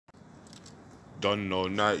Done know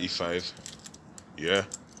 95. Yeah.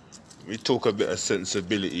 We talk a bit of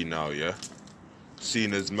sensibility now, yeah.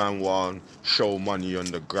 Seen as man want show money on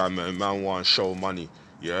the gram and man want show money,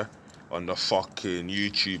 yeah, on the fucking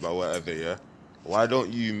YouTube or whatever, yeah. Why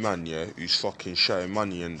don't you man, yeah, who's fucking showing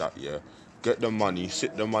money and that, yeah, get the money,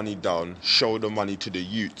 sit the money down, show the money to the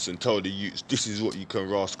youths and tell the youths this is what you can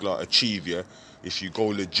rascal achieve, yeah, if you go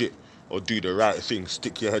legit or do the right thing,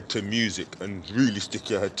 stick your head to music and really stick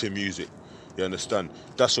your head to music. You understand?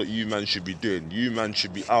 That's what you man should be doing. You man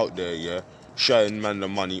should be out there, yeah, showing man the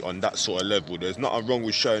money on that sort of level. There's nothing wrong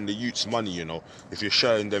with showing the youths money, you know. If you're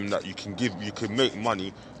showing them that you can make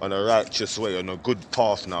money on a righteous way, on a good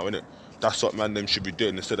path now, innit? That's what man them should be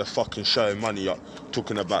doing instead of fucking showing money up,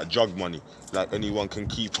 talking about drug money. Like anyone can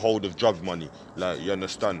keep hold of drug money. Like, you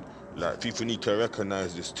understand? Like, people need to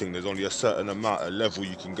recognise this thing. There's only a certain amount of level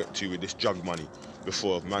you can get to with this drug money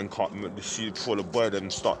before man can't, before the boy them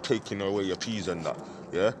start taking away your peas and that,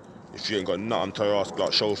 yeah? If you ain't got nothing to ask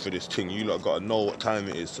like show for this thing, you lot gotta know what time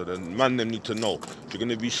it is. So the man them need to know. If you're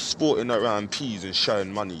gonna be sporting around peas and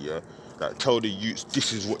showing money, yeah, like tell the youths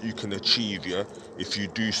this is what you can achieve, yeah, if you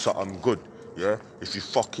do something good, yeah, if you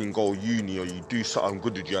fucking go uni or you do something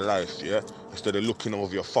good with your life, yeah, instead of looking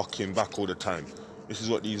over your fucking back all the time. This is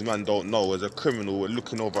what these men don't know. As a criminal, we're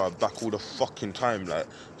looking over our back all the fucking time. Like,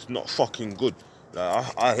 it's not fucking good.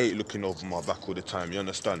 Like, I hate looking over my back all the time, you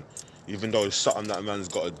understand? Even though it's something that a man's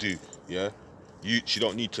got to do, yeah? You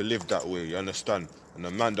don't need to live that way, you understand? And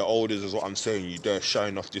the man, the olders is what I'm saying, you dare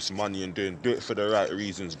showing off this money and do it for the right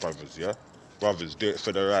reasons, brothers, yeah? Brothers, do it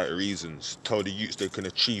for the right reasons. Tell the youths they can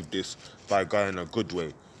achieve this by going a good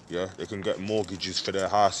way, yeah? They can get mortgages for their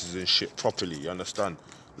houses and shit properly, you understand?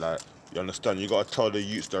 Like, you understand? You got to tell the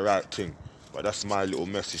youths the right thing. But that's my little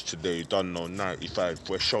message today. You done know 95. If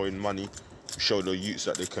we're showing money, show the youths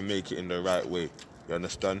that they can make it in the right way. You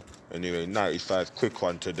understand? Anyway, 95, quick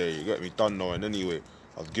one today. You get me? Done knowing anyway.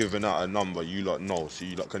 I've given out a number you lot know, so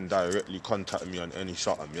you lot can directly contact me on any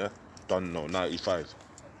something, yeah? Done know 95.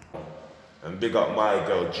 And big up my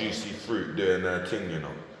girl, Jucee Froot, doing her thing, you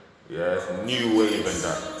know. Yeah, new wave and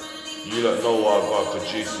that. You lot know what I've got for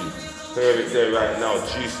Jucee. Hear it there right now,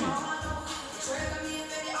 Jucee.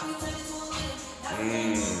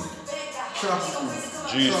 Trust me.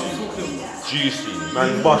 Jucee,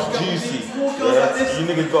 man, bust Jucee. Yeah, you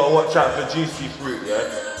niggas gotta watch out for Jucee Froot, yeah?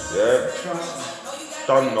 Yeah. Trust me.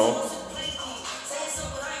 Done no.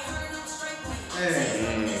 Hey.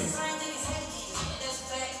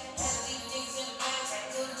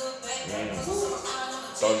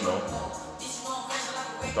 Done no.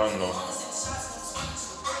 Done no.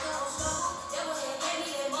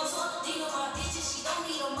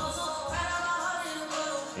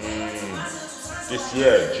 This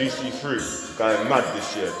year, Jucee Froot, going mad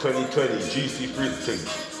this year, 2020, Jucee Froot thing.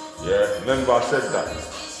 Yeah, remember I said that.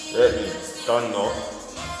 Let me, done no.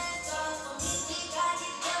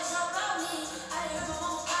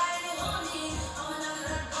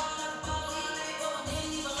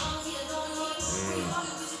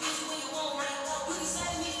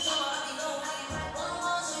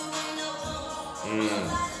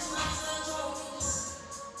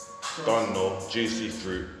 Done no, Jucee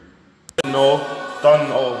Froot. No, done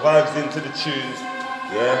no, vibes into the tunes,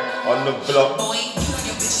 yeah, on the block.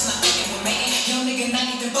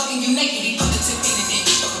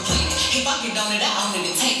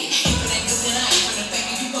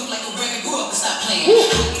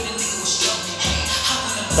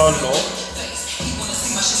 Done no.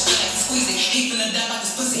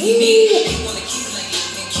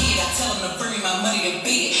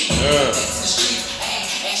 Yeah.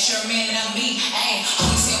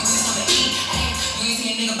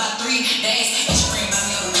 About 3 days, and she bring my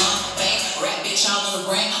on the run, bang, rap bitch all on the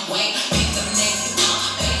ground, wait, pick up the next bang,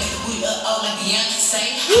 make the booty up all like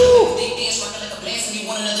Beyonce. Big dance rockin' like a blast, and you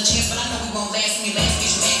want another chance, but I know we won't last. Me last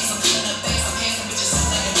bitch mad, cause I'm pulling up fast, I'm passing bitches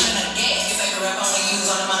something like running out of gas. If I can rap, I only use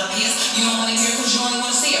all of my appeals. You don't wanna hear, cause you only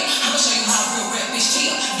wanna see her. I'ma show you how a real rap bitch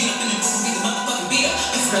chill. Get up in the booth and beat the motherfucking beat up.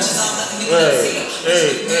 Bitches all like the nigga,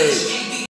 see her.